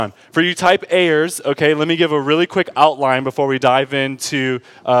For you type Ayers, okay, let me give a really quick outline before we dive into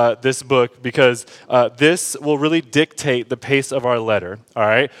this book, because this will really dictate the pace of our letter, all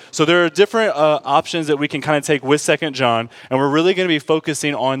right? So there are different options that we can kind of take with 2 John, and we're really going to be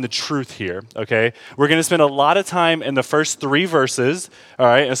focusing on the truth here, okay? We're going to spend a lot of time in the first 3 verses, all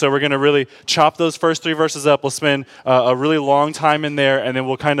right? And so we're going to really chop those first 3 verses up. We'll spend a really long time in there, and then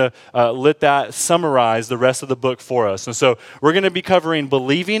we'll kind of let that summarize the rest of the book for us. And so we're going to be covering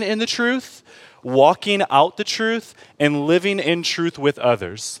believing in the truth, walking out the truth, and living in truth with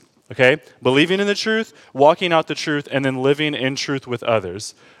others. Okay? Believing in the truth, walking out the truth, and then living in truth with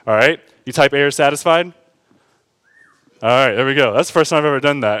others. All right? You type A, are satisfied? All right, there we go. That's the first time I've ever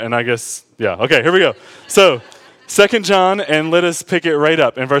done that, and I guess, yeah. Okay, here we go. So, 2 John, and let us pick it right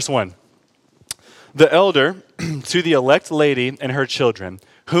up in verse 1. The elder to the elect lady and her children,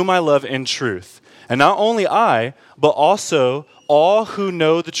 whom I love in truth. And not only I, but also all who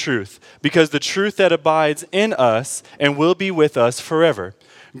know the truth, because the truth that abides in us and will be with us forever.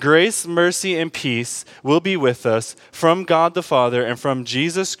 Grace, mercy, and peace will be with us from God the Father and from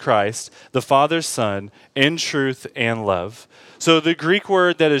Jesus Christ, the Father's Son, in truth and love. So the Greek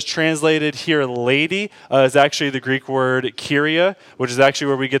word that is translated here, lady, is actually the Greek word Kyria, which is actually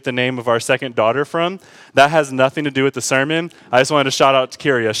where we get the name of our second daughter from. That has nothing to do with the sermon. I just wanted to shout out to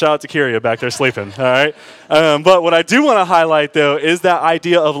Kyria. Shout out to Kyria back there sleeping, all right? But what I do want to highlight, though, is that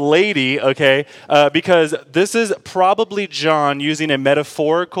idea of lady, okay? Because this is probably John using a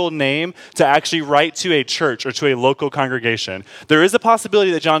metaphorical name to actually write to a church or to a local congregation. There is a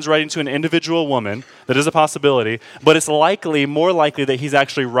possibility that John's writing to an individual woman. That is a possibility. But it's more likely that he's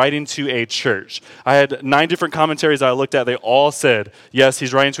actually writing to a church. I had 9 different commentaries I looked at. They all said, yes,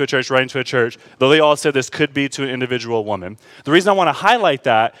 he's writing to a church, though they all said this could be to an individual woman. The reason I want to highlight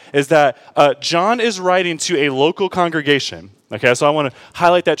that is that John is writing to a local congregation. Okay, so I want to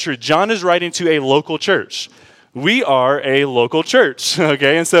highlight that truth. John is writing to a local church. We are a local church,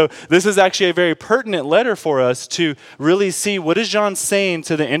 okay? And so this is actually a very pertinent letter for us to really see what is John saying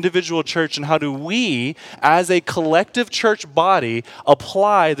to the individual church, and how do we, as a collective church body,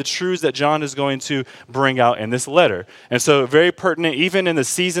 apply the truths that John is going to bring out in this letter. And so very pertinent even in the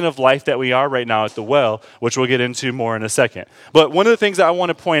season of life that we are right now at the well, which we'll get into more in a second. But one of the things that I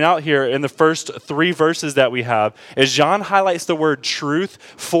want to point out here in the first 3 verses that we have is John highlights the word truth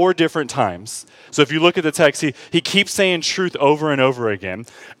 4 different times. So if you look at the text, he keeps saying truth over and over again.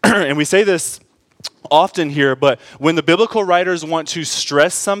 And we say this often here, but when the biblical writers want to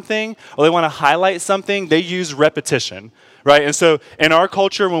stress something or they want to highlight something, they use repetition. Right? And so in our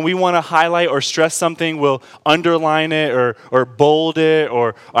culture, when we want to highlight or stress something, we'll underline it or bold it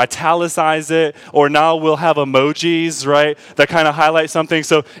or italicize it, or now we'll have emojis, right, that kind of highlight something.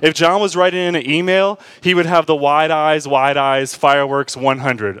 So if John was writing in an email, he would have the wide eyes, fireworks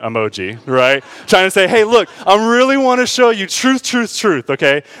 100 emoji, right? Trying to say, hey, look, I really want to show you truth,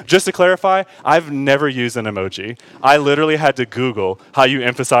 okay? Just to clarify, I've never used an emoji. I literally had to Google how you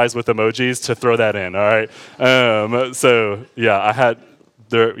emphasize with emojis to throw that in, all right?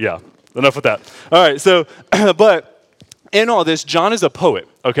 Enough with that. All right, so, but in all this, John is a poet,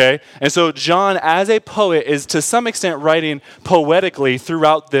 okay? And so John, as a poet, is to some extent writing poetically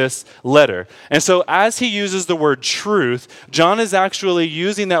throughout this letter. And so as he uses the word truth, John is actually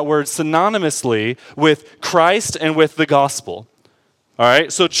using that word synonymously with Christ and with the gospel. All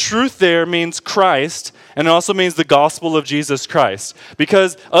right, so truth there means Christ, and it also means the gospel of Jesus Christ.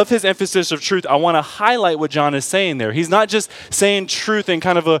 Because of his emphasis of truth, I want to highlight what John is saying there. He's not just saying truth in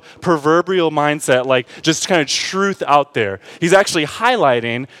kind of a proverbial mindset, like just kind of truth out there. He's actually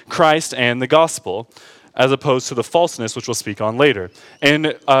highlighting Christ and the gospel, as opposed to the falseness, which we'll speak on later.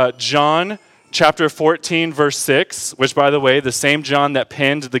 In John chapter 14, verse 6, which, by the way, the same John that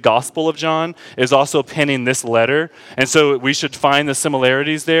penned the Gospel of John is also penning this letter. And so we should find the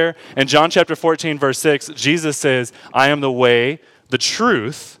similarities there. In John chapter 14, verse 6, Jesus says, I am the way, the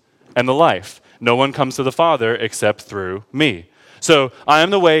truth, and the life. No one comes to the Father except through me. So I am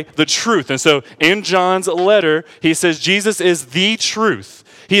the way, the truth. And so in John's letter, he says Jesus is the truth.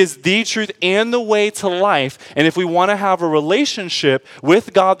 He is the truth and the way to life. And if we want to have a relationship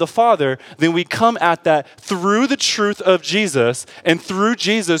with God the Father, then we come at that through the truth of Jesus and through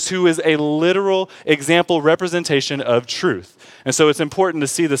Jesus, who is a literal example representation of truth. And so it's important to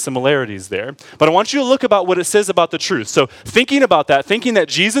see the similarities there. But I want you to look about what it says about the truth. So thinking about that, thinking that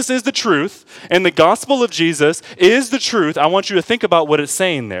Jesus is the truth and the gospel of Jesus is the truth, I want you to think about what it's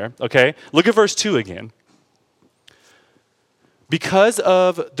saying there, okay? Look at verse 2 again. Because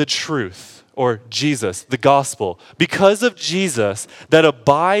of the truth, or Jesus, the gospel, because of Jesus that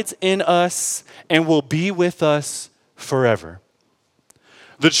abides in us and will be with us forever.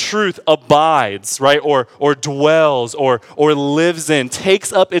 the truth abides, right? Or dwells or lives in,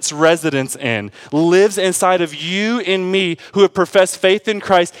 takes up its residence in, lives inside of you and me who have professed faith in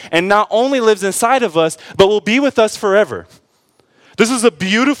Christ, and not only lives inside of us, but will be with us forever. This is a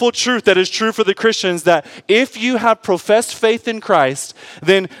beautiful truth that is true for the Christians, that if you have professed faith in Christ,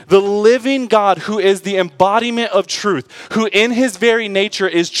 then the living God who is the embodiment of truth, who in his very nature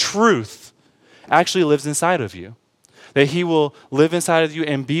is truth, actually lives inside of you. That he will live inside of you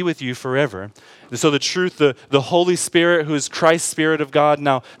and be with you forever. And so the truth, the Holy Spirit, who is Christ's Spirit of God,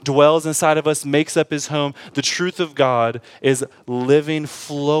 now dwells inside of us, makes up his home. The truth of God is living,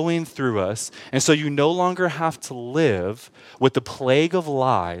 flowing through us. And so you no longer have to live with the plague of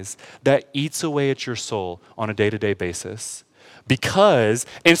lies that eats away at your soul on a day-to-day basis. Because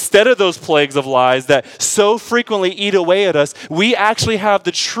instead of those plagues of lies that so frequently eat away at us, we actually have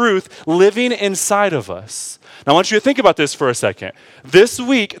the truth living inside of us. Now, I want you to think about this for a second. This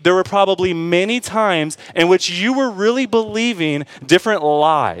week, there were probably many times in which you were really believing different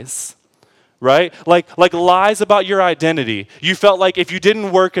lies, right? Like lies about your identity. You felt like if you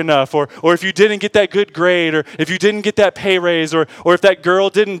didn't work enough, or if you didn't get that good grade, or if you didn't get that pay raise, or if that girl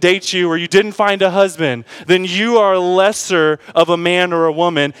didn't date you, or you didn't find a husband, then you are lesser of a man or a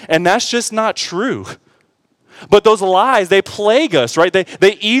woman, and that's just not true. But those lies, they plague us, right?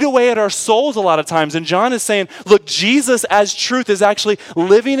 They eat away at our souls a lot of times. And John is saying, look, Jesus as truth is actually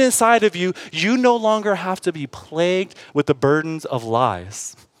living inside of you. You no longer have to be plagued with the burdens of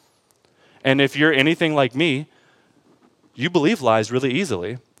lies. And if you're anything like me, you believe lies really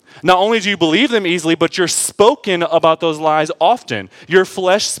easily. Not only do you believe them easily, but you're spoken about those lies often. Your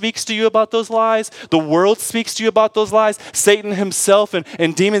flesh speaks to you about those lies. The world speaks to you about those lies. Satan himself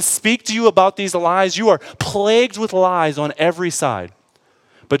and demons speak to you about these lies. You are plagued with lies on every side.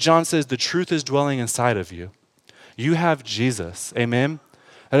 But John says the truth is dwelling inside of you. You have Jesus. Amen?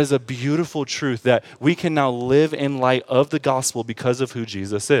 That is a beautiful truth that we can now live in light of the gospel because of who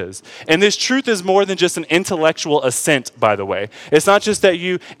Jesus is. And this truth is more than just an intellectual assent, by the way. It's not just that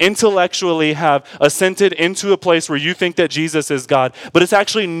you intellectually have assented into a place where you think that Jesus is God, but it's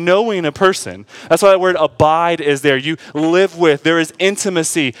actually knowing a person. That's why that word abide is there. You live with, there is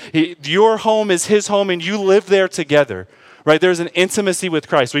intimacy. Your home is his home and you live there together. Right? There's an intimacy with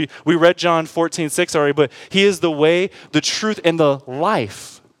Christ. We read John 14:6 already, but he is the way, the truth, and the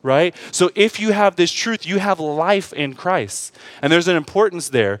life. Right? So if you have this truth, you have life in Christ. And there's an importance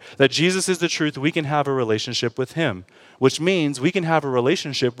there that Jesus is the truth. We can have a relationship with him, which means we can have a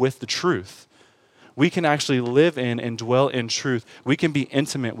relationship with the truth. We can actually live in and dwell in truth. We can be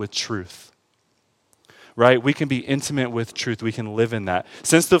intimate with truth. Right? We can be intimate with truth. We can live in that.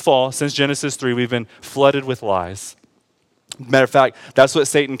 Since the fall, since Genesis 3, we've been flooded with lies. Matter of fact, that's what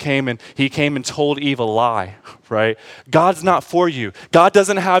Satan came and he came and told Eve a lie, right? God's not for you. God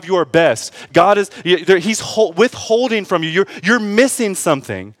doesn't have your best. He's withholding from you. You're missing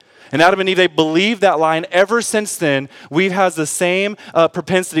something. And Adam and Eve, they believed that lie. And ever since then, we've had the same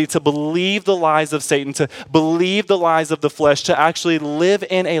propensity to believe the lies of Satan, to believe the lies of the flesh, to actually live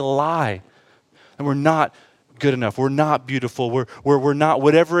in a lie. And we're not good enough. We're not beautiful. We're not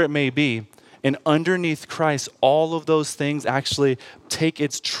whatever it may be. And underneath Christ, all of those things actually take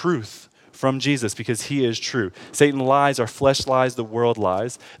its truth from Jesus because he is true. Satan lies, our flesh lies, the world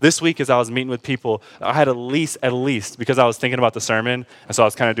lies. This week as I was meeting with people, I had at least, because I was thinking about the sermon, and so I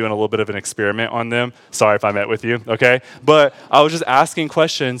was kind of doing a little bit of an experiment on them. Sorry if I met with you, okay? But I was just asking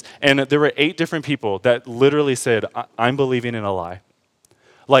questions, and there were 8 different people that literally said, I'm believing in a lie.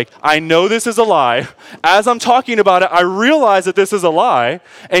 Like, I know this is a lie. As I'm talking about it, I realize that this is a lie,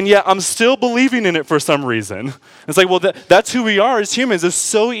 and yet I'm still believing in it for some reason. It's like, well, that's who we are as humans. It's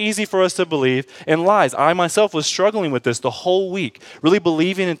so easy for us to believe in lies. I myself was struggling with this the whole week, really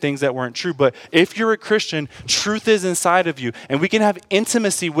believing in things that weren't true. But if you're a Christian, truth is inside of you, and we can have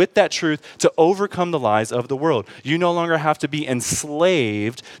intimacy with that truth to overcome the lies of the world. You no longer have to be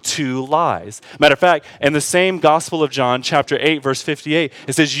enslaved to lies. Matter of fact, in the same Gospel of John, chapter 8, verse 58,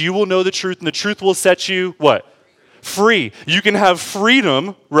 it says, you will know the truth, and the truth will set you, what? Free. You can have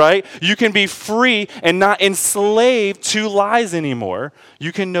freedom, right? You can be free and not enslaved to lies anymore.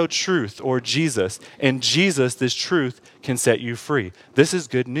 You can know truth or Jesus, and Jesus, this truth, can set you free. This is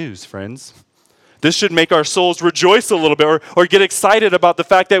good news, friends. This should make our souls rejoice a little bit or get excited about the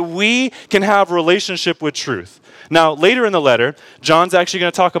fact that we can have a relationship with truth. Now, later in the letter, John's actually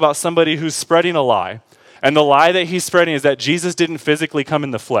going to talk about somebody who's spreading a lie. And the lie that he's spreading is that Jesus didn't physically come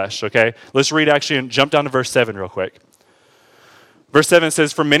in the flesh, okay? Let's read actually and jump down to verse 7 real quick. Verse 7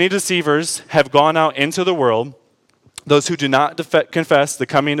 says, for many deceivers have gone out into the world, those who do not confess the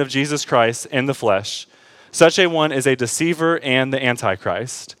coming of Jesus Christ in the flesh. Such a one is a deceiver and the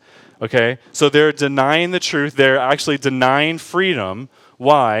Antichrist. Okay? So they're denying the truth. They're actually denying freedom.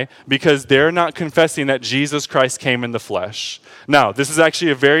 Why? Because they're not confessing that Jesus Christ came in the flesh. Now, this is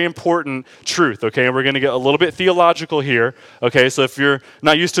actually a very important truth, okay? We're going to get a little bit theological here, okay? So if you're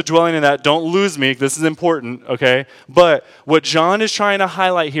not used to dwelling in that, don't lose me. This is important, okay? But what John is trying to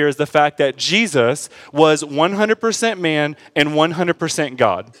highlight here is the fact that Jesus was 100% man and 100%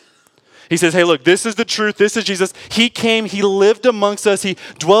 God. He says, hey, look, this is the truth. This is Jesus. He came, he lived amongst us, he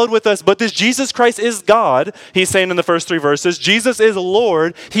dwelled with us, but this Jesus Christ is God. He's saying in the first 3 verses, Jesus is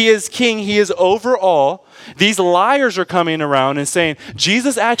Lord, he is King, he is over all. These liars are coming around and saying,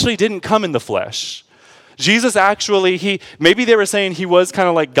 Jesus actually didn't come in the flesh. Jesus actually, maybe they were saying he was kind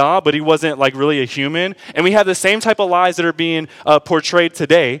of like God, but he wasn't like really a human. And we have the same type of lies that are being portrayed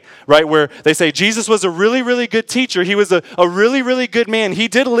today, right? Where they say Jesus was a really, really good teacher. He was a really, really good man. He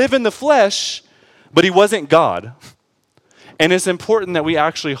did live in the flesh, but he wasn't God. And it's important that we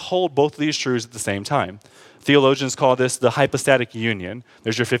actually hold both of these truths at the same time. Theologians call this the hypostatic union.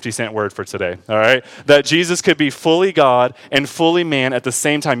 There's your 50-cent word for today, all right? That Jesus could be fully God and fully man at the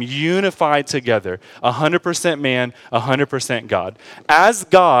same time, unified together, 100% man, 100% God. As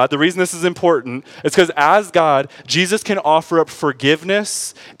God, the reason this is important is because as God, Jesus can offer up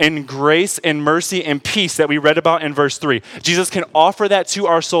forgiveness and grace and mercy and peace that we read about in verse 3. Jesus can offer that to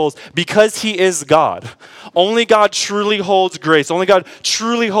our souls because he is God. Only God truly holds grace. Only God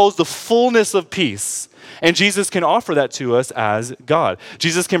truly holds the fullness of peace. And Jesus can offer that to us as God.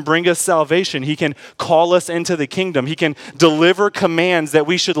 Jesus can bring us salvation. He can call us into the kingdom. He can deliver commands that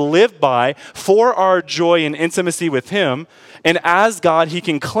we should live by for our joy and intimacy with him. And as God, he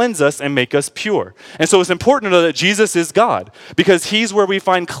can cleanse us and make us pure. And so it's important to know that Jesus is God because he's where we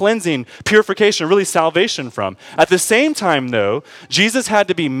find cleansing, purification, really salvation from. At the same time, though, Jesus had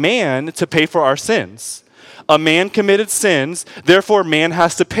to be man to pay for our sins. A man committed sins, therefore man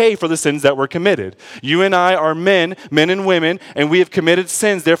has to pay for the sins that were committed. You and I are men and women, and we have committed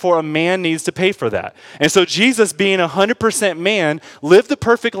sins, therefore a man needs to pay for that. And so Jesus, being 100% man, lived the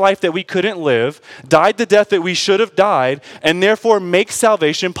perfect life that we couldn't live, died the death that we should have died, and therefore makes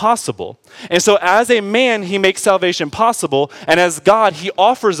salvation possible. And so as a man, he makes salvation possible, and as God, he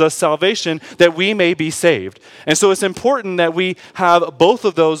offers us salvation that we may be saved. And so it's important that we have both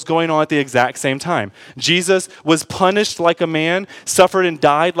of those going on at the exact same time. Jesus was punished like a man, suffered and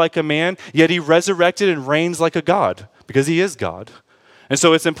died like a man, yet he resurrected and reigns like a God because he is God. And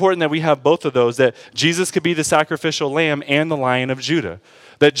so it's important that we have both of those, that Jesus could be the sacrificial lamb and the Lion of Judah.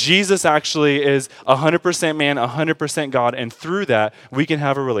 That Jesus actually is 100% man, 100% God, and through that, we can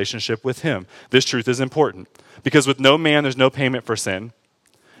have a relationship with him. This truth is important because with no man, there's no payment for sin.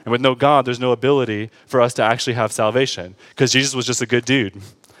 And with no God, there's no ability for us to actually have salvation because Jesus was just a good dude.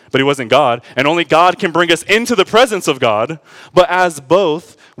 But he wasn't God, and only God can bring us into the presence of God. But as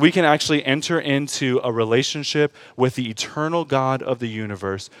both, we can actually enter into a relationship with the eternal God of the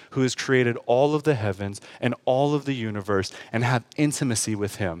universe who has created all of the heavens and all of the universe and have intimacy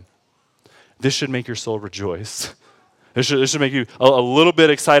with him. This should make your soul rejoice. This should make you a little bit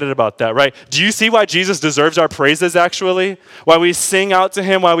excited about that, right? Do you see why Jesus deserves our praises, actually? Why we sing out to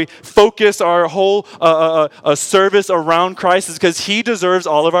him, why we focus our whole service around Christ is because he deserves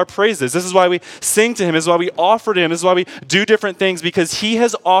all of our praises. This is why we sing to him. This is why we offer to him. This is why we do different things, because he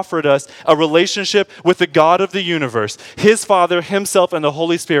has offered us a relationship with the God of the universe, his Father, himself, and the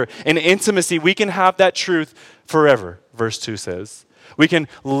Holy Spirit. In intimacy, we can have that truth forever, verse 2 says. We can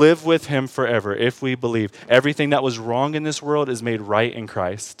live with him forever if we believe everything that was wrong in this world is made right in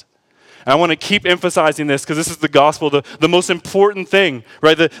Christ. And I want to keep emphasizing this because this is the gospel, the most important thing,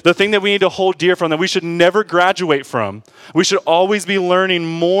 right? The thing that we need to hold dear from, that we should never graduate from. We should always be learning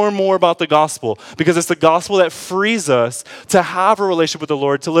more and more about the gospel because it's the gospel that frees us to have a relationship with the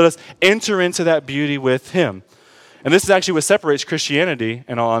Lord, to let us enter into that beauty with him. And this is actually what separates Christianity,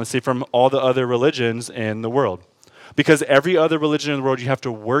 in all honesty, from all the other religions in the world. Because every other religion in the world, you have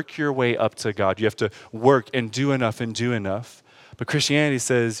to work your way up to God. You have to work and do enough and do enough. But Christianity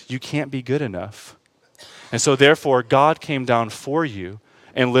says you can't be good enough. And so therefore, God came down for you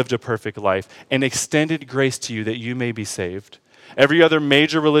and lived a perfect life and extended grace to you that you may be saved. Every other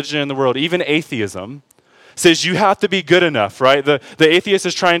major religion in the world, even atheism, says you have to be good enough, right? The atheist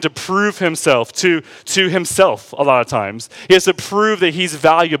is trying to prove himself to himself a lot of times. He has to prove that he's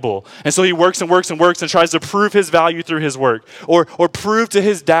valuable. And so he works and works and works and tries to prove his value through his work. Or prove to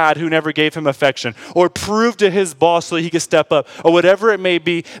his dad who never gave him affection. Or prove to his boss so that he can step up. Or whatever it may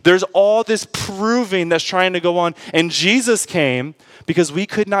be. There's all this proving that's trying to go on. And Jesus came because we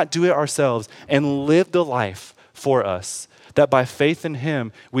could not do it ourselves and lived a life for us, that by faith in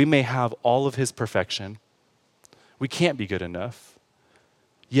him, we may have all of his perfection. We can't be good enough.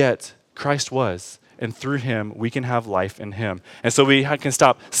 Yet, Christ was, and through him, we can have life in him. And so we can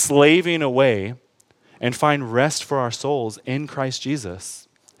stop slaving away and find rest for our souls in Christ Jesus.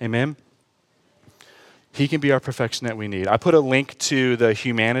 Amen? He can be our perfection that we need. I put a link to the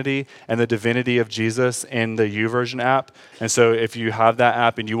humanity and the divinity of Jesus in the YouVersion app. And so if you have that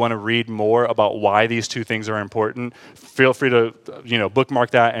app and you want to read more about why these two things are important, feel free to bookmark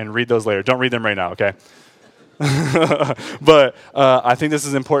that and read those later. Don't read them right now, okay? But I think this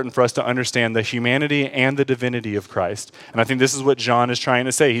is important for us to understand the humanity and the divinity of Christ. And I think this is what John is trying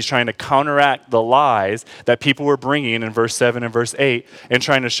to say. He's trying to counteract the lies that people were bringing in verse 7 and verse 8 and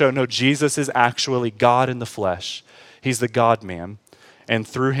trying to show, no, Jesus is actually God in the flesh. He's the God-man. And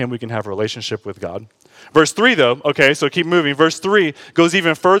through him, we can have a relationship with God. Verse 3, though, okay, so keep moving. Verse 3 goes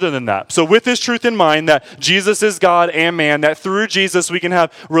even further than that. So with this truth in mind, that Jesus is God and man, that through Jesus we can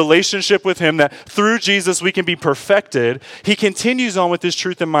have relationship with him, that through Jesus we can be perfected, he continues on with this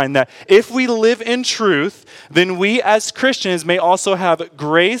truth in mind, that if we live in truth, then we as Christians may also have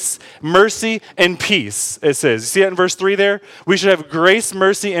grace, mercy, and peace, it says. You see that in verse 3 there? We should have grace,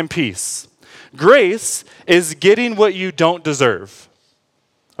 mercy, and peace. Grace is getting what you don't deserve,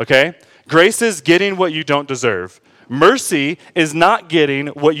 okay? Grace is getting what you don't deserve. Mercy is not getting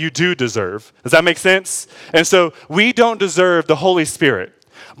what you do deserve. Does that make sense? And so we don't deserve the Holy Spirit,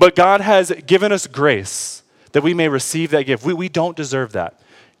 but God has given us grace that we may receive that gift. We don't deserve that.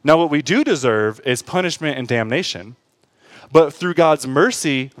 Now, what we do deserve is punishment and damnation. But through God's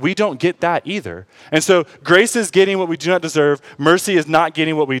mercy, we don't get that either. And so grace is getting what we do not deserve. Mercy is not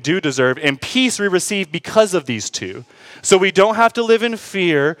getting what we do deserve. And peace we receive because of these two. So we don't have to live in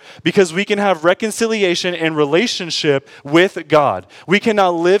fear because we can have reconciliation and relationship with God. We can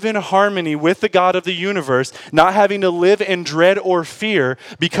now live in harmony with the God of the universe, not having to live in dread or fear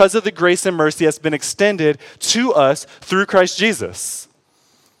because of the grace and mercy that's been extended to us through Christ Jesus.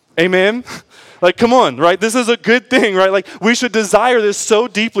 Amen? Like, come on, right? This is a good thing, right? Like, we should desire this so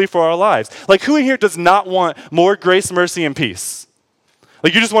deeply for our lives. Like, who in here does not want more grace, mercy, and peace?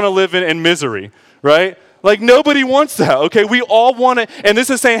 Like, you just want to live in misery, right? Like, nobody wants that, okay? We all want it. And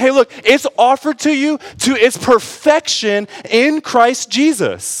this is saying, hey, look, it's offered to you to its perfection in Christ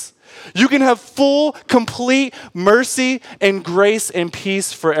Jesus. You can have full, complete mercy and grace and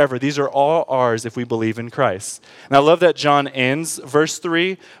peace forever. These are all ours if we believe in Christ. And I love that John ends verse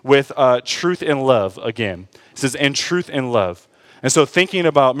 3 with truth and love again. It says, in truth and love. And so thinking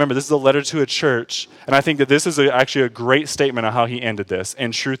about, remember, this is a letter to a church, and I think that this is actually a great statement of how he ended this,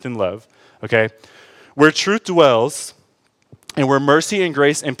 in truth and love, okay? Where truth dwells, and where mercy and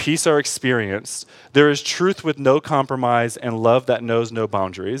grace and peace are experienced, there is truth with no compromise and love that knows no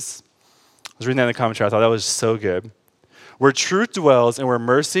boundaries. I was reading that in the commentary. I thought that was so good. Where truth dwells and where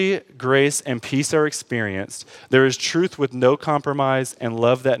mercy, grace, and peace are experienced, there is truth with no compromise and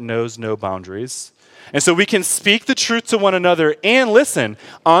love that knows no boundaries. And so we can speak the truth to one another and listen,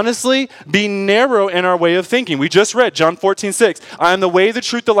 honestly, be narrow in our way of thinking. We just read John 14:6. I am the way, the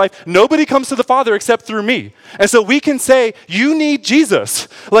truth, the life. Nobody comes to the Father except through me. And so we can say, you need Jesus.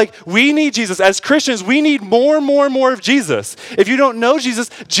 Like, we need Jesus. As Christians, we need more and more and more of Jesus. If you don't know Jesus,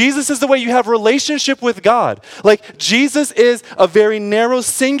 Jesus is the way you have relationship with God. Like, Jesus is a very narrow,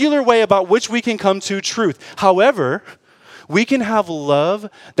 singular way about which we can come to truth. However, we can have love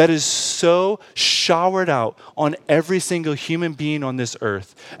that is so showered out on every single human being on this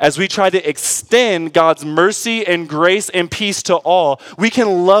earth. As we try to extend God's mercy and grace and peace to all, we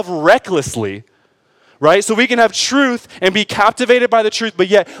can love recklessly, right? So we can have truth and be captivated by the truth, but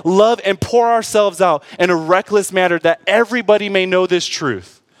yet love and pour ourselves out in a reckless manner that everybody may know this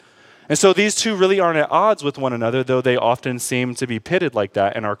truth. And so these two really aren't at odds with one another, though they often seem to be pitted like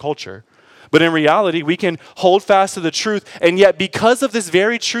that in our culture. But in reality, we can hold fast to the truth, and yet because of this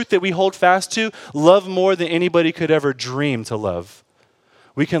very truth that we hold fast to, love more than anybody could ever dream to love.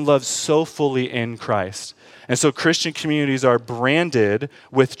 We can love so fully in Christ. And so Christian communities are branded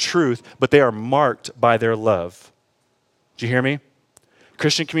with truth, but they are marked by their love. Do you hear me?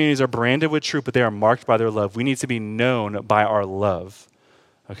 Christian communities are branded with truth, but they are marked by their love. We need to be known by our love.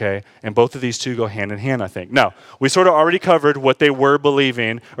 Okay, and both of these two go hand in hand, I think. Now, we sort of already covered what they were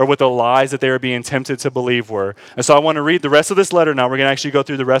believing or what the lies that they were being tempted to believe were. And so I want to read the rest of this letter now. We're going to actually go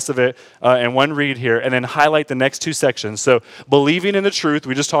through the rest of it in one read here and then highlight the next two sections. So believing in the truth,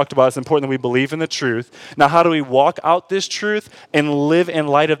 we just talked about, it's important that we believe in the truth. Now, how do we walk out this truth and live in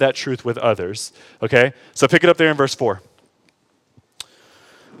light of that truth with others? Okay, so pick it up there in verse 4.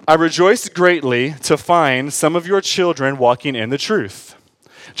 I rejoiced greatly to find some of your children walking in the truth,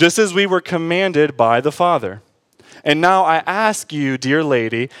 just as we were commanded by the Father. And now I ask you, dear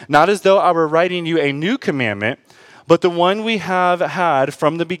lady, not as though I were writing you a new commandment, but the one we have had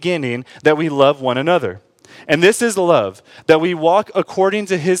from the beginning, that we love one another. And this is love, that we walk according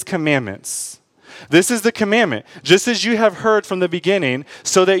to his commandments. This is the commandment, just as you have heard from the beginning,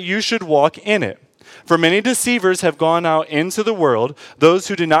 so that you should walk in it. For many deceivers have gone out into the world, those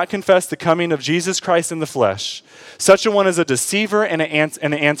who do not confess the coming of Jesus Christ in the flesh. Such a one is a deceiver and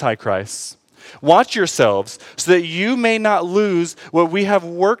an antichrist. Watch yourselves, so that you may not lose what we have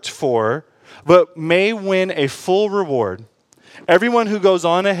worked for, but may win a full reward. Everyone who goes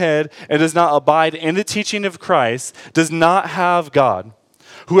on ahead and does not abide in the teaching of Christ does not have God.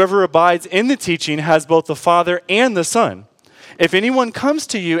 Whoever abides in the teaching has both the Father and the Son. If anyone comes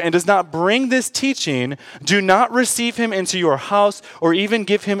to you and does not bring this teaching, do not receive him into your house or even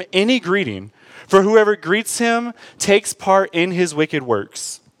give him any greeting. For whoever greets him takes part in his wicked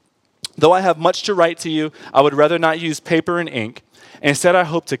works. Though I have much to write to you, I would rather not use paper and ink. Instead, I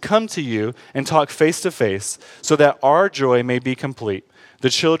hope to come to you and talk face to face so that our joy may be complete.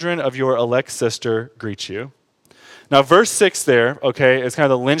 The children of your elect sister greet you. Now, verse 6 there, okay, is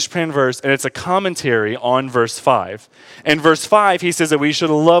kind of the linchpin verse, and it's a commentary on verse 5. In verse 5, he says that we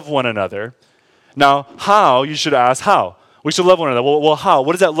should love one another. Now, how? You should ask, how? We should love one another. Well, how?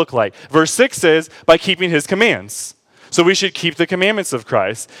 What does that look like? Verse 6 says, by keeping his commands. So we should keep the commandments of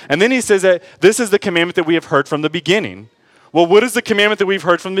Christ. And then he says that this is the commandment that we have heard from the beginning. Well, what is the commandment that we've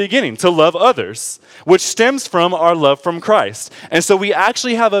heard from the beginning? To love others, which stems from our love from Christ. And so we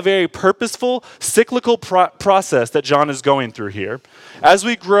actually have a very purposeful, cyclical process that John is going through here. As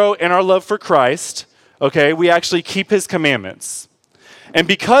we grow in our love for Christ, okay, we actually keep his commandments. And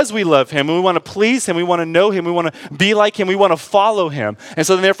because we love him, and we want to please him, we want to know him, we want to be like him, we want to follow him. And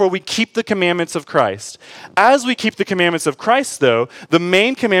so therefore we keep the commandments of Christ. As we keep the commandments of Christ, though, the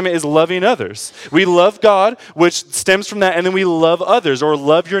main commandment is loving others. We love God, which stems from that, and then we love others, or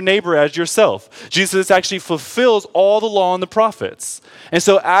love your neighbor as yourself. Jesus actually fulfills all the law and the prophets. And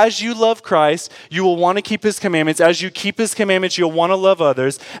so as you love Christ, you will want to keep his commandments. As you keep his commandments, you'll want to love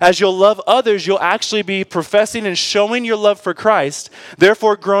others. As you'll love others, you'll actually be professing and showing your love for Christ,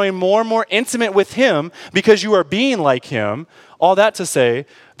 therefore growing more and more intimate with him because you are being like him. All that to say,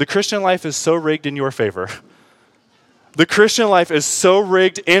 the Christian life is so rigged in your favor. The Christian life is so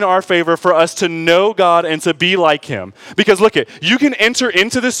rigged in our favor for us to know God and to be like him. Because look you can enter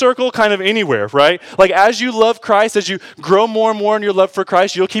into this circle kind of anywhere, right? Like as you love Christ, as you grow more and more in your love for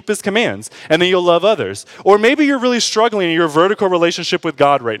Christ, you'll keep his commands and then you'll love others. Or maybe you're really struggling in your vertical relationship with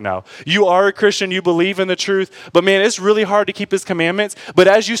God right now. You are a Christian, you believe in the truth, but man, it's really hard to keep his commandments. But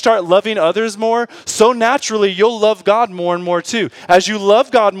as you start loving others more, so naturally you'll love God more and more too. As you love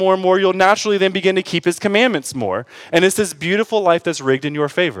God more and more, you'll naturally then begin to keep his commandments more. And it's this beautiful life that's rigged in your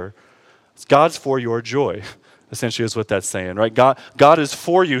favor. God's for your joy, essentially is what that's saying, right? God is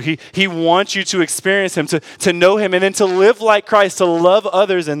for you. He wants you to experience him, to know him, and then to live like Christ, to love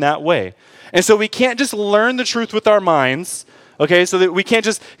others in that way. And so we can't just learn the truth with our minds, okay? So that we can't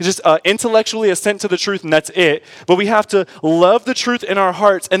just intellectually assent to the truth and that's it. But we have to love the truth in our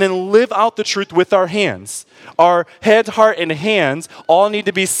hearts and then live out the truth with our hands. Our head, heart, and hands all need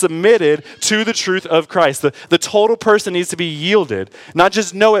to be submitted to the truth of Christ. The total person needs to be yielded. Not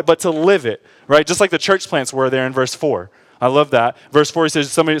just know it, but to live it, right? Just like the church plants were there in verse 4. I love that. Verse 4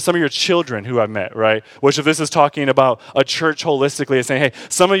 says, some of your children who I've met, right? Which if this is talking about a church holistically, it's saying, hey,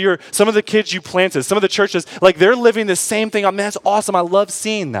 some of the kids you planted, some of the churches, like they're living the same thing. Oh, man, that's awesome. I love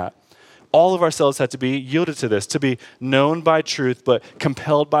seeing that. All of ourselves have to be yielded to this, to be known by truth, but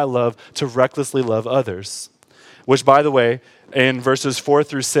compelled by love to recklessly love others. Which, by the way, in verses 4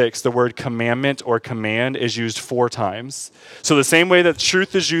 through 6, the word commandment or command is used 4 times. So the same way that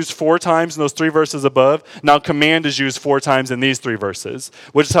truth is used 4 times in those 3 verses above, now command is used 4 times in these 3 verses,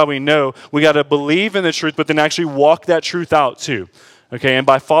 which is how we know we got to believe in the truth, but then actually walk that truth out too. Okay, and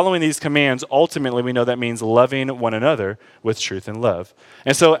by following these commands, ultimately we know that means loving one another with truth and love.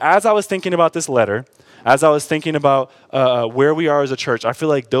 And so as I was thinking about this letter, as I was thinking about where we are as a church, I feel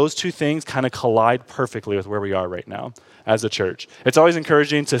like those 2 things kind of collide perfectly with where we are right now as a church. It's always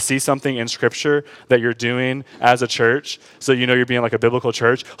encouraging to see something in Scripture that you're doing as a church, so you know you're being like a biblical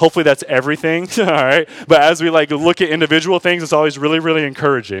church. Hopefully that's everything, all right? But as we look at individual things, it's always really, really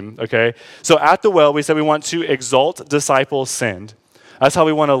encouraging, okay? So at the well, we said we want to exalt, disciple, send. That's how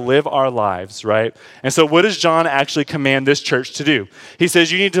we want to live our lives, right? And so what does John actually command this church to do? He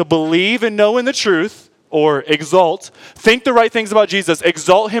says you need to believe and know in the truth, or exalt. Think the right things about Jesus.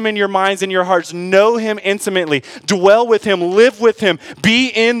 Exalt him in your minds and your hearts. Know him intimately. Dwell with him. Live with him. Be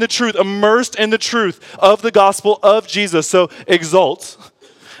in the truth. Immersed in the truth of the gospel of Jesus. So exalt.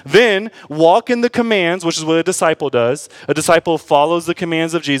 Then walk in the commands, which is what a disciple does. A disciple follows the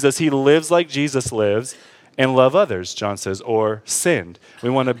commands of Jesus. He lives like Jesus lives. and love others, John says, or send. We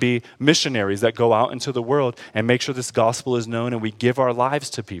want to be missionaries that go out into the world and make sure this gospel is known and we give our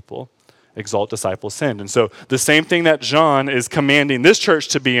lives to people. Exalt, disciple, send. And so the same thing that John is commanding this church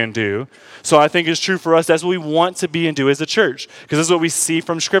to be and do, so I think is true for us. That's what we want to be and do as a church, because this is what we see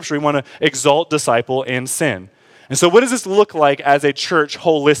from Scripture. We want to exalt, disciple, and send. And so what does this look like as a church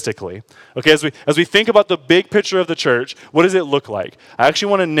holistically? Okay, as we think about the big picture of the church, what does it look like? I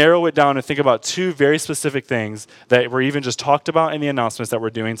actually want to narrow it down and think about two very specific things that were even just talked about in the announcements that we're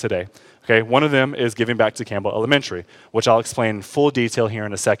doing today. Okay, one of them is giving back to Campbell Elementary, which I'll explain in full detail here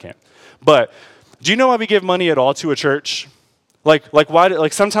in a second. But do you know why we give money at all to a church? Like why?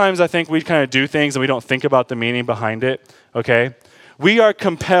 Like sometimes I think we kind of do things and we don't think about the meaning behind it. Okay, we are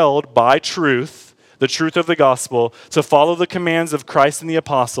compelled by truth, the truth of the gospel, to follow the commands of Christ and the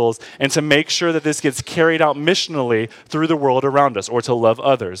apostles, and to make sure that this gets carried out missionally through the world around us, or to love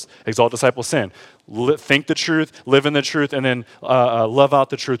others. Exalt, disciple, send. Think the truth, live in the truth, and then love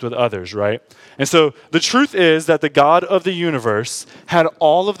out the truth with others, right? And so the truth is that the God of the universe had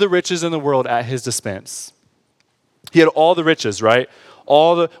all of the riches in the world at his dispense. He had all the riches, right?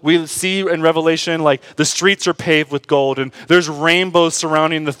 We see in Revelation, like the streets are paved with gold and there's rainbows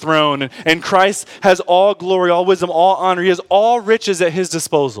surrounding the throne, and Christ has all glory, all wisdom, all honor. He has all riches at his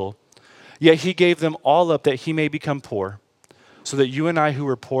disposal. Yet he gave them all up that he may become poor, so that you and I who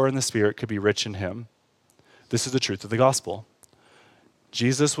were poor in the spirit could be rich in him. This is the truth of the gospel.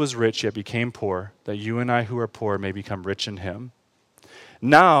 Jesus was rich yet became poor, that you and I who are poor may become rich in him.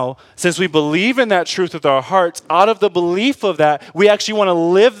 Now, since we believe in that truth with our hearts, out of the belief of that, we actually want to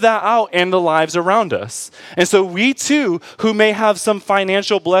live that out in the lives around us. And so we too, who may have some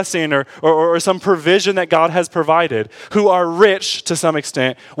financial blessing or some provision that God has provided, who are rich to some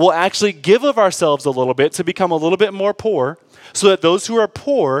extent, will actually give of ourselves a little bit to become a little bit more poor, so that those who are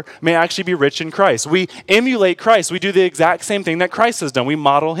poor may actually be rich in Christ. We emulate Christ. We do the exact same thing that Christ has done. We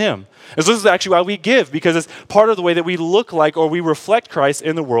model him. And so this is actually why we give, because it's part of the way that we look like or we reflect Christ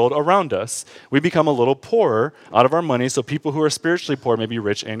in the world around us. We become a little poorer out of our money so people who are spiritually poor may be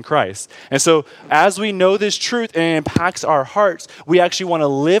rich in Christ. And so as we know this truth and it impacts our hearts, we actually want to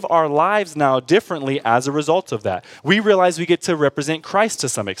live our lives now differently as a result of that. We realize we get to represent Christ to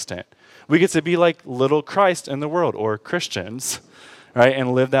some extent. We get to be like little Christ in the world, or Christians, right?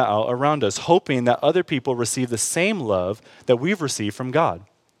 And live that out around us, hoping that other people receive the same love that we've received from God.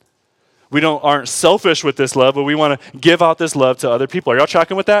 We aren't selfish with this love, but we want to give out this love to other people. Are y'all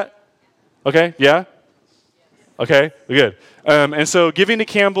tracking with that? Okay, yeah? Okay, good. And so giving to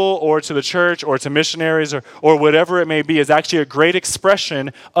Campbell or to the church or to missionaries or whatever it may be is actually a great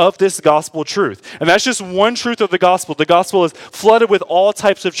expression of this gospel truth. And that's just one truth of the gospel. The gospel is flooded with all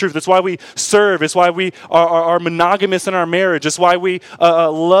types of truth. That's why we serve. It's why we are monogamous in our marriage. It's why we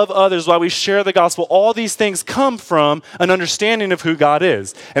love others, why we share the gospel. All these things come from an understanding of who God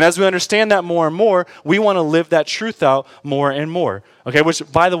is. And as we understand that more and more, we want to live that truth out more and more. Okay, which,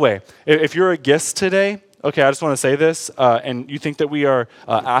 by the way, if you're a guest today, okay, I just want to say this, and you think that we are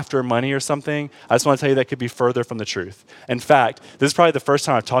after money or something, I just want to tell you that could be further from the truth. In fact, this is probably the first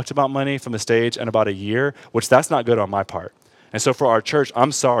time I've talked about money from the stage in about a year, which that's not good on my part. And so for our church,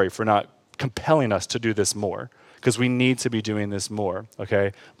 I'm sorry for not compelling us to do this more, because we need to be doing this more,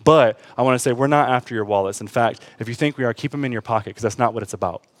 okay? But I want to say we're not after your wallets. In fact, if you think we are, keep them in your pocket, because that's not what it's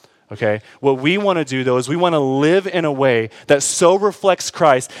about. Okay? What we want to do, though, is we want to live in a way that so reflects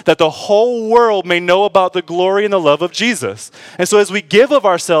Christ that the whole world may know about the glory and the love of Jesus. And so as we give of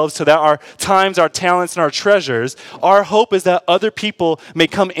ourselves to that, our times, our talents, and our treasures, our hope is that other people may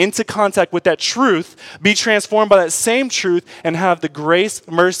come into contact with that truth, be transformed by that same truth, and have the grace,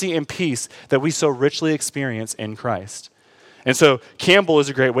 mercy, and peace that we so richly experience in Christ. And so Campbell is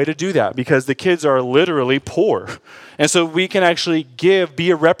a great way to do that, because the kids are literally poor. And so we can actually be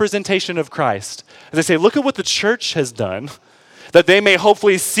a representation of Christ. As I say, look at what the church has done, that they may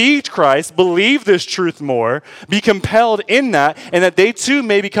hopefully see Christ, believe this truth more, be compelled in that, and that they too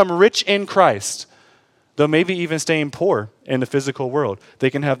may become rich in Christ. Though maybe even staying poor in the physical world,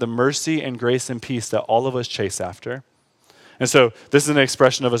 they can have the mercy and grace and peace that all of us chase after. And so this is an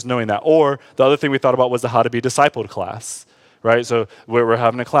expression of us knowing that. Or the other thing we thought about was the How to Be Discipled class. Right? So we're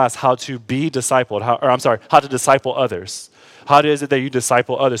having a class, how to be discipled, how to disciple others. How is it that you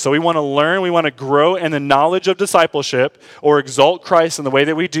disciple others? So we want to learn, we want to grow in the knowledge of discipleship, or exalt Christ in the way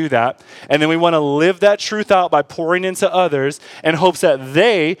that we do that. And then we want to live that truth out by pouring into others in hopes that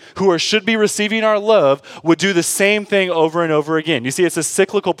they, should be receiving our love, would do the same thing over and over again. You see, it's a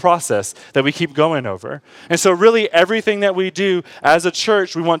cyclical process that we keep going over. And so really everything that we do as a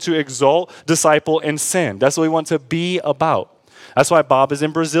church, we want to exalt, disciple, and send. That's what we want to be about. That's why Bob is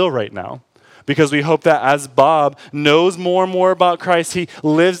in Brazil right now. because we hope that as Bob knows more and more about Christ, he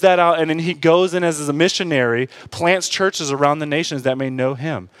lives that out, and then he goes in as a missionary, plants churches around the nations that may know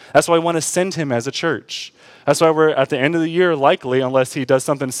him. That's why we want to send him as a church. That's why we're at the end of the year, likely, unless he does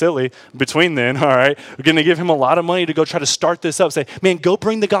something silly between then, all right, we're going to give him a lot of money to go try to start this up. Say, man, go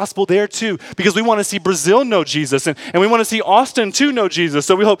bring the gospel there too, because we want to see Brazil know Jesus, and we want to see Austin too know Jesus.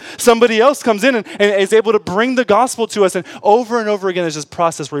 So we hope somebody else comes in and is able to bring the gospel to us. And over again, there's this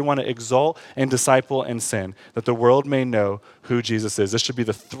process where we want to exalt and disciple and send, that the world may know who Jesus is. This should be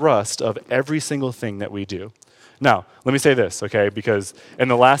the thrust of every single thing that we do. Now, let me say this, okay, because in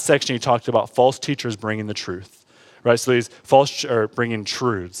the last section, he talked about false teachers bringing the truth, right? So these bringing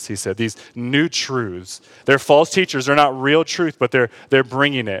truths, he said, these new truths. They're false teachers. They're not real truth, but they're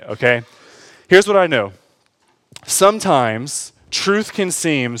bringing it, okay? Here's what I know. Sometimes truth can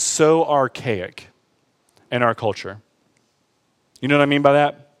seem so archaic in our culture. You know what I mean by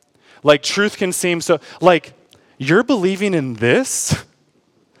that? Like, truth can seem so, like, you're believing in this?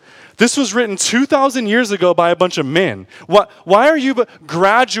 This was written 2,000 years ago by a bunch of men. Why are you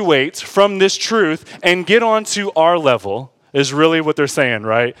graduate from this truth and get on to our level is really what they're saying,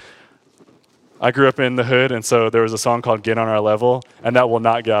 right? I grew up in the hood, and so there was a song called Get on Our Level, and that will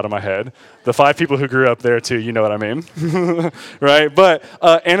not get out of my head. The 5 people who grew up there too, you know what I mean, right? But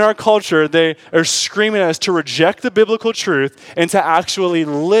in our culture, they are screaming at us to reject the biblical truth and to actually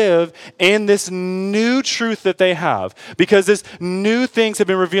live in this new truth that they have. Because this new things have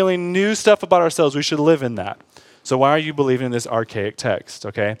been revealing new stuff about ourselves. We should live in that. So why are you believing in this archaic text,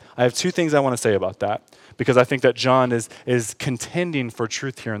 okay? I have 2 things I want to say about that, because I think that John is contending for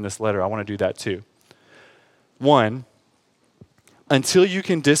truth here in this letter. I want to do that too. 1, until you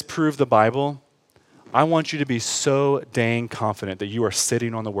can disprove the Bible, I want you to be so dang confident that you are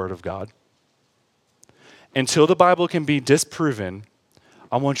sitting on the Word of God. Until the Bible can be disproven,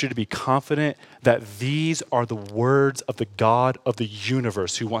 I want you to be confident that these are the words of the God of the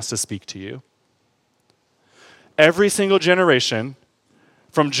universe who wants to speak to you. Every single generation,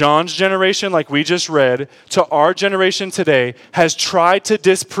 from John's generation, like we just read, to our generation today, has tried to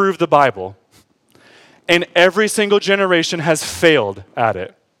disprove the Bible. And every single generation has failed at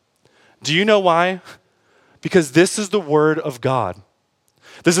it. Do you know why? Because this is the Word of God.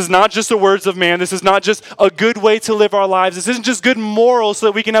 This is not just the words of man. This is not just a good way to live our lives. This isn't just good morals so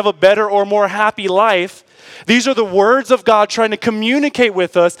that we can have a better or more happy life. These are the words of God trying to communicate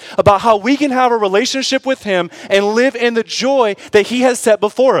with us about how we can have a relationship with Him and live in the joy that He has set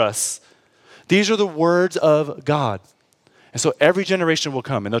before us. These are the words of God. And so every generation will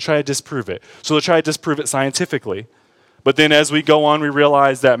come and they'll try to disprove it. So they'll try to disprove it scientifically. But then as we go on, we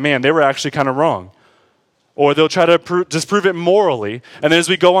realize that, man, they were actually kind of wrong. Or they'll try to disprove it morally. And then as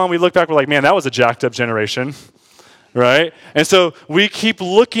we go on, we look back, we're like, man, that was a jacked up generation. Right? And so we keep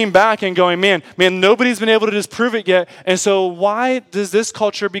looking back and going, man, nobody's been able to disprove it yet. And so why does this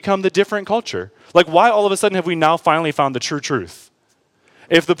culture become the different culture? Like, why all of a sudden have we now finally found the true truth?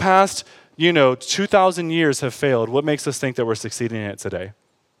 If the past, 2,000 years have failed, what makes us think that we're succeeding in it today?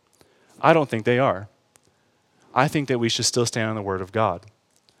 I don't think they are. I think that we should still stand on the Word of God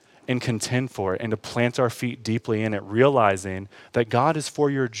and contend for it and to plant our feet deeply in it, realizing that God is for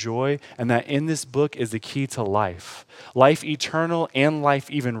your joy and that in this book is the key to life eternal and life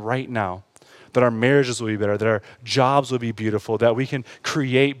even right now, that our marriages will be better, that our jobs will be beautiful, that we can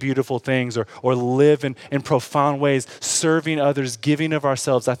create beautiful things or live in profound ways, serving others, giving of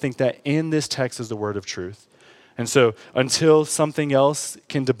ourselves. I think that in this text is the word of truth. And so until something else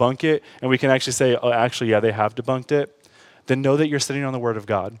can debunk it and we can actually say, oh, actually, yeah, they have debunked it, then know that you're sitting on the Word of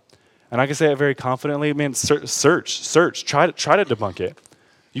God. And I can say it very confidently, man, search, try to debunk it.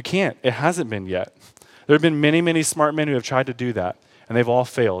 You can't. It hasn't been yet. There have been many, many smart men who have tried to do that, and they've all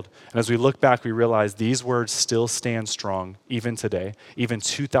failed. And as we look back, we realize these words still stand strong even today, even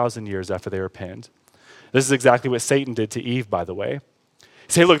 2,000 years after they were penned. This is exactly what Satan did to Eve, by the way.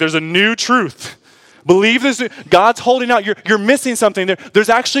 Say, look, there's a new truth. Believe this. God's holding out. You're missing something. There's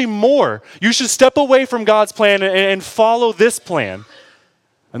actually more. You should step away from God's plan and follow this plan.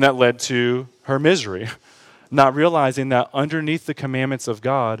 And that led to her misery, not realizing that underneath the commandments of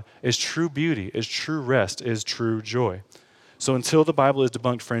God is true beauty, is true rest, is true joy. So until the Bible is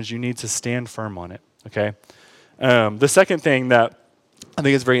debunked, friends, you need to stand firm on it, okay? The second thing that I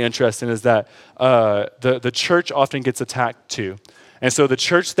think is very interesting is that the church often gets attacked too. And so the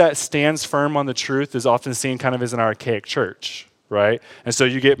church that stands firm on the truth is often seen kind of as an archaic church, right? And so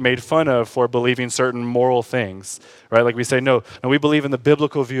you get made fun of for believing certain moral things, right? Like we say, no, we believe in the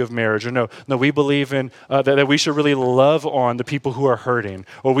biblical view of marriage, or no, we believe in that we should really love on the people who are hurting,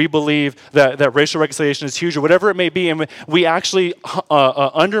 or we believe that racial reconciliation is huge, or whatever it may be, and we actually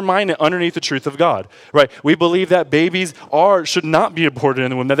undermine it underneath the truth of God, right? We believe that babies should not be aborted in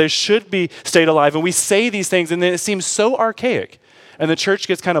the womb, that they should be stayed alive, and we say these things, and then it seems so archaic, and the church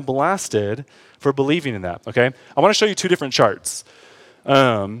gets kind of blasted for believing in that, okay? I want to show you two different charts.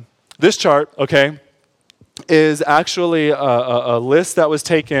 This chart, okay, is actually a list that was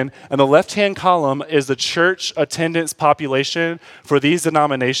taken, and the left-hand column is the church attendance population for these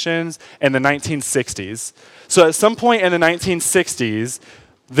denominations in the 1960s. So at some point in the 1960s,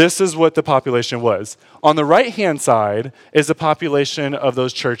 this is what the population was. On the right-hand side is the population of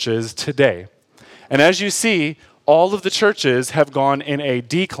those churches today. And as you see, all of the churches have gone in a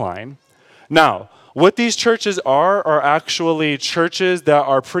decline. Now, what these churches are actually churches that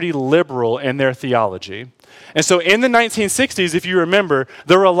are pretty liberal in their theology. And so in the 1960s, if you remember,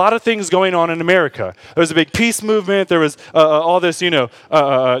 there were a lot of things going on in America. There was a big peace movement. There was all this,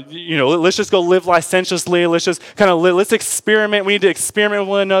 let's just go live licentiously. Let's just kind of let's experiment. We need to experiment with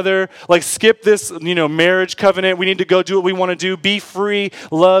one another. Like skip this, marriage covenant. We need to go do what we want to do. Be free,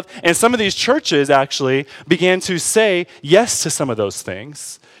 love. And some of these churches actually began to say yes to some of those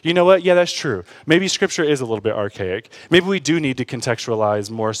things. You know what? Yeah, that's true. Maybe Scripture is a little bit archaic. Maybe we do need to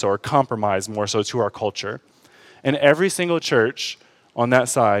contextualize more so or compromise more so to our culture. And every single church on that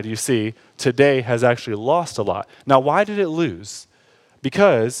side, you see, today has actually lost a lot. Now, why did it lose?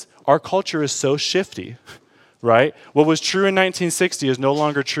 Because our culture is so shifty, right? What was true in 1960 is no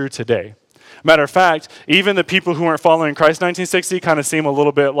longer true today. Matter of fact, even the people who weren't following Christ in 1960 kind of seem a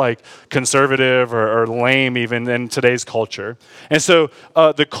little bit like conservative or lame even in today's culture. And so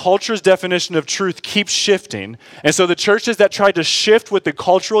the culture's definition of truth keeps shifting. And so the churches that tried to shift with the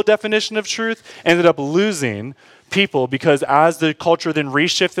cultural definition of truth ended up losing people because as the culture then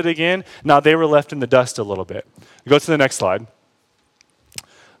reshifted again, now they were left in the dust a little bit. Go to the next slide.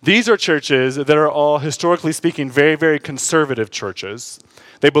 These are churches that are all, historically speaking, very, very conservative churches.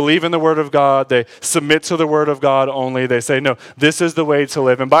 They believe in the Word of God. They submit to the Word of God only. They say, no, this is the way to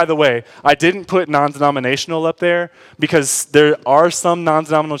live. And by the way, I didn't put non-denominational up there because there are some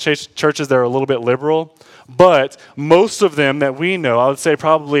non-denominational churches that are a little bit liberal. But most of them that we know, I would say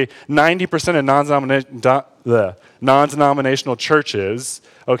probably 90% of non-denominational churches,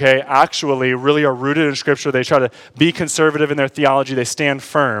 okay, actually really are rooted in Scripture. They try to be conservative in their theology. They stand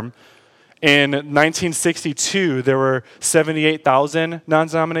firm. In 1962, there were 78,000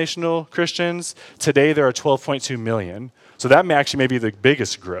 non-denominational Christians. Today, there are 12.2 million. So that may be the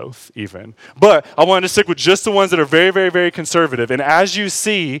biggest growth even. But I wanted to stick with just the ones that are very, very, very conservative. And as you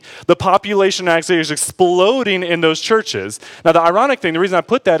see, the population actually is exploding in those churches. Now, the ironic thing, the reason I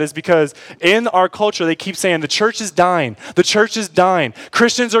put that is because in our culture, they keep saying the church is dying. The church is dying.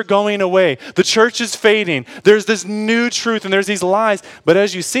 Christians are going away. The church is fading. There's this new truth and there's these lies. But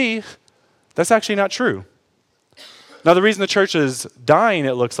as you see, that's actually not true. Now, the reason the church is dying,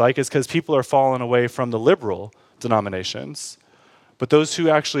 it looks like, is because people are falling away from the liberal denominations. But those who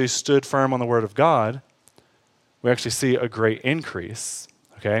actually stood firm on the Word of God, we actually see a great increase,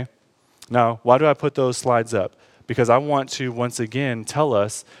 okay? Now, why do I put those slides up? Because I want to, once again, tell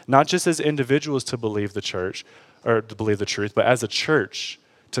us, not just as individuals to believe the church, or to believe the truth, but as a church,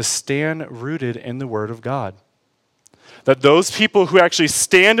 to stand rooted in the Word of God. That those people who actually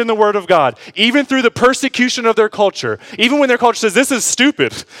stand in the Word of God, even through the persecution of their culture, even when their culture says, this is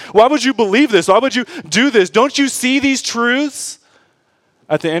stupid. Why would you believe this? Why would you do this? Don't you see these truths?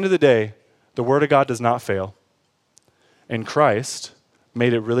 At the end of the day, the Word of God does not fail. And Christ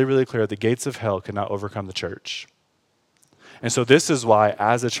made it really, really clear the gates of hell cannot overcome the church. And so this is why,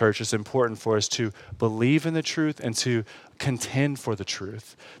 as a church, it's important for us to believe in the truth and to contend for the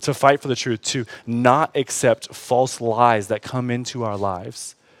truth, to fight for the truth, to not accept false lies that come into our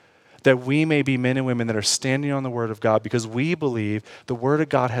lives, that we may be men and women that are standing on the Word of God because we believe the Word of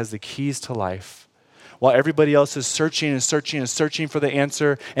God has the keys to life. While everybody else is searching and searching and searching for the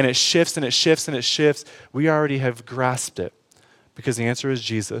answer, and it shifts and it shifts and it shifts, we already have grasped it because the answer is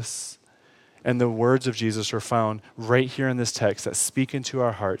Jesus. And the words of Jesus are found right here in this text that speak into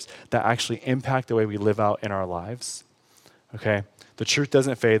our hearts, that actually impact the way we live out in our lives. Okay? The truth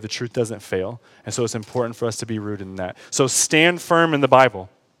doesn't fade, the truth doesn't fail. And so it's important for us to be rooted in that. So stand firm in the Bible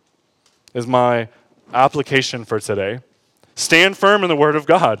is my application for today. Stand firm in the Word of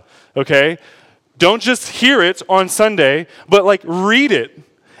God, okay? Don't just hear it on Sunday, but read it.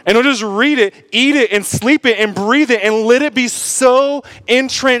 And don't just read it, eat it, and sleep it, and breathe it, and let it be so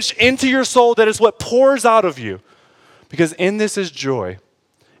entrenched into your soul that it's what pours out of you. Because in this is joy.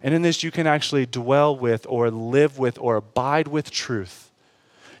 And in this you can actually dwell with or live with or abide with truth.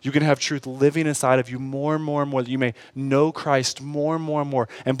 You can have truth living inside of you more and more and more, that you may know Christ more and more and more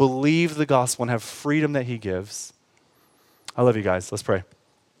and believe the gospel and have freedom that he gives. I love you guys. Let's pray.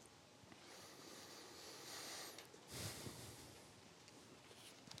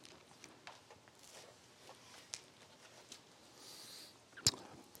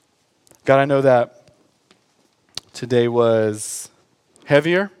 God, I know that today was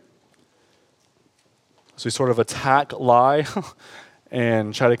heavier, so we sort of attack lie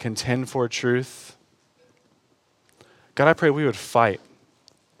and try to contend for truth. God, I pray we would fight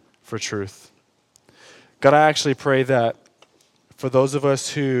for truth. God, I actually pray that for those of us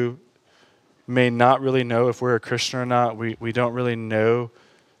who may not really know if we're a Christian or not, we don't really know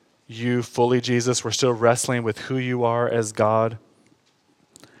you fully, Jesus. We're still wrestling with who you are as God.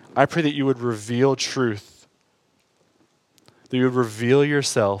 I pray that you would reveal truth, that you would reveal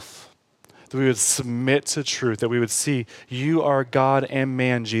yourself, that we would submit to truth, that we would see you are God and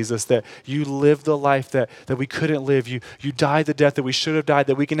man, Jesus, that you lived the life that we couldn't live. You died the death that we should have died,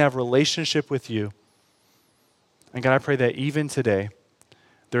 that we can have relationship with you. And God, I pray that even today,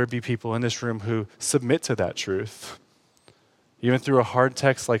 there would be people in this room who submit to that truth. Even through a hard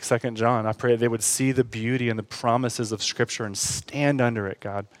text like 2 John, I pray that they would see the beauty and the promises of Scripture and stand under it,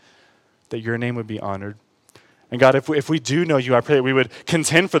 God, that your name would be honored. And God, if we do know you, I pray that we would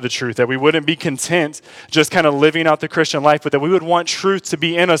contend for the truth, that we wouldn't be content just kind of living out the Christian life, but that we would want truth to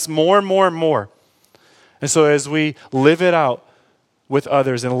be in us more and more and more. And so as we live it out with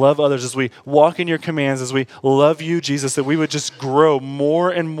others and love others, as we walk in your commands, as we love you, Jesus, that we would just grow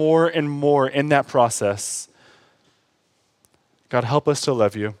more and more and more in that process. God, help us to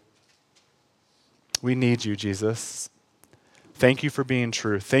love you. We need you, Jesus. Thank you for being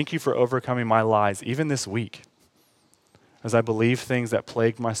true. Thank you for overcoming my lies, even this week. As I believe things that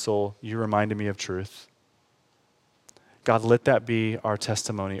plagued my soul, you reminded me of truth. God, let that be our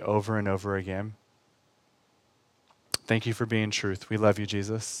testimony over and over again. Thank you for being truth. We love you,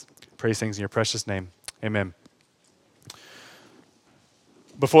 Jesus. Praise things in your precious name. Amen.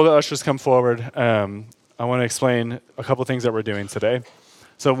 Before the ushers come forward, I want to explain a couple things that we're doing today.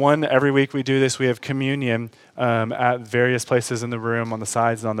 So one, every week we do this. We have communion at various places in the room, on the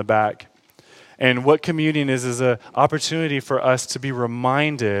sides and on the back. And what communion is an opportunity for us to be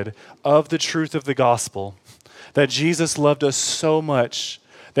reminded of the truth of the gospel, that Jesus loved us so much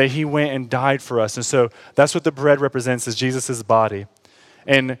that he went and died for us. And so that's what the bread represents, is Jesus' body.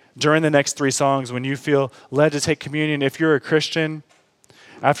 And during the next 3 songs, when you feel led to take communion, if you're a Christian,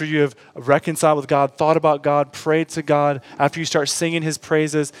 after you have reconciled with God, thought about God, prayed to God, after you start singing his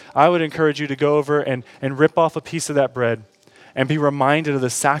praises, I would encourage you to go over and rip off a piece of that bread and be reminded of the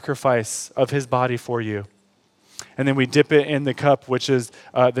sacrifice of his body for you. And then we dip it in the cup, which is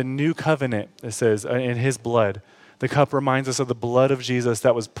the new covenant, it says, in his blood. The cup reminds us of the blood of Jesus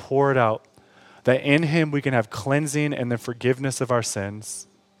that was poured out, that in him we can have cleansing and the forgiveness of our sins.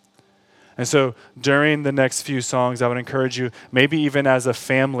 And so during the next few songs, I would encourage you, maybe even as a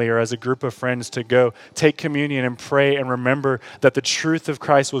family or as a group of friends, to go take communion and pray and remember that the truth of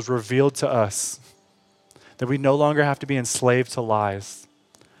Christ was revealed to us, that we no longer have to be enslaved to lies.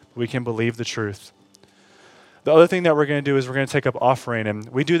 We can believe the truth. The other thing that we're going to do is we're going to take up offering, and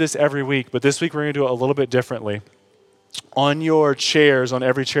we do this every week, but this week we're going to do it a little bit differently. On your chairs, on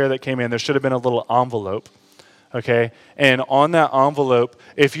every chair that came in, there should have been a little envelope. Okay, and on that envelope,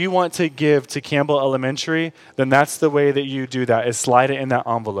 if you want to give to Campbell Elementary, then that's the way that you do that, is slide it in that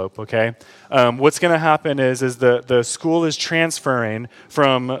envelope, okay? What's going to happen is the school is transferring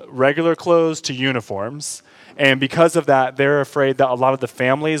from regular clothes to uniforms, and because of that, they're afraid that a lot of the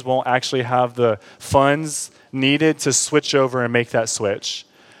families won't actually have the funds needed to switch over and make that switch.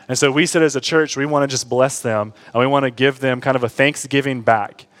 And so we said as a church, we want to just bless them, and we want to give them kind of a Thanksgiving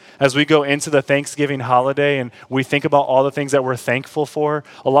back. As we go into the Thanksgiving holiday and we think about all the things that we're thankful for,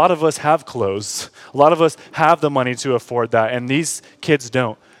 a lot of us have clothes. A lot of us have the money to afford that, and these kids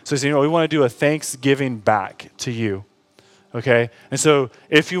don't. So we want to do a Thanksgiving back to you, okay? And so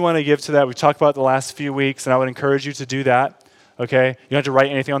if you want to give to that, we've talked about it the last few weeks, and I would encourage you to do that, okay? You don't have to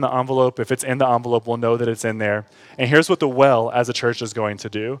write anything on the envelope. If it's in the envelope, we'll know that it's in there. And here's what the well as a church is going to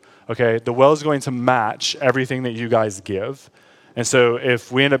do, okay? The well is going to match everything that you guys give. And so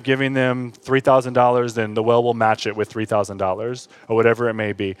if we end up giving them $3,000, then the well will match it with $3,000 or whatever it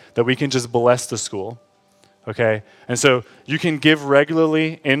may be, that we can just bless the school, okay? And so you can give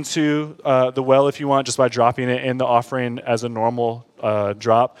regularly into the well if you want, just by dropping it in the offering as a normal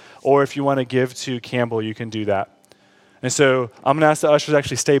drop, or if you want to give to Campbell, you can do that. And so I'm going to ask the ushers to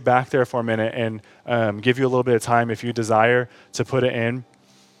actually stay back there for a minute and give you a little bit of time if you desire to put it in.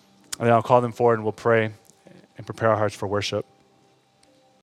 And then I'll call them forward and we'll pray and prepare our hearts for worship.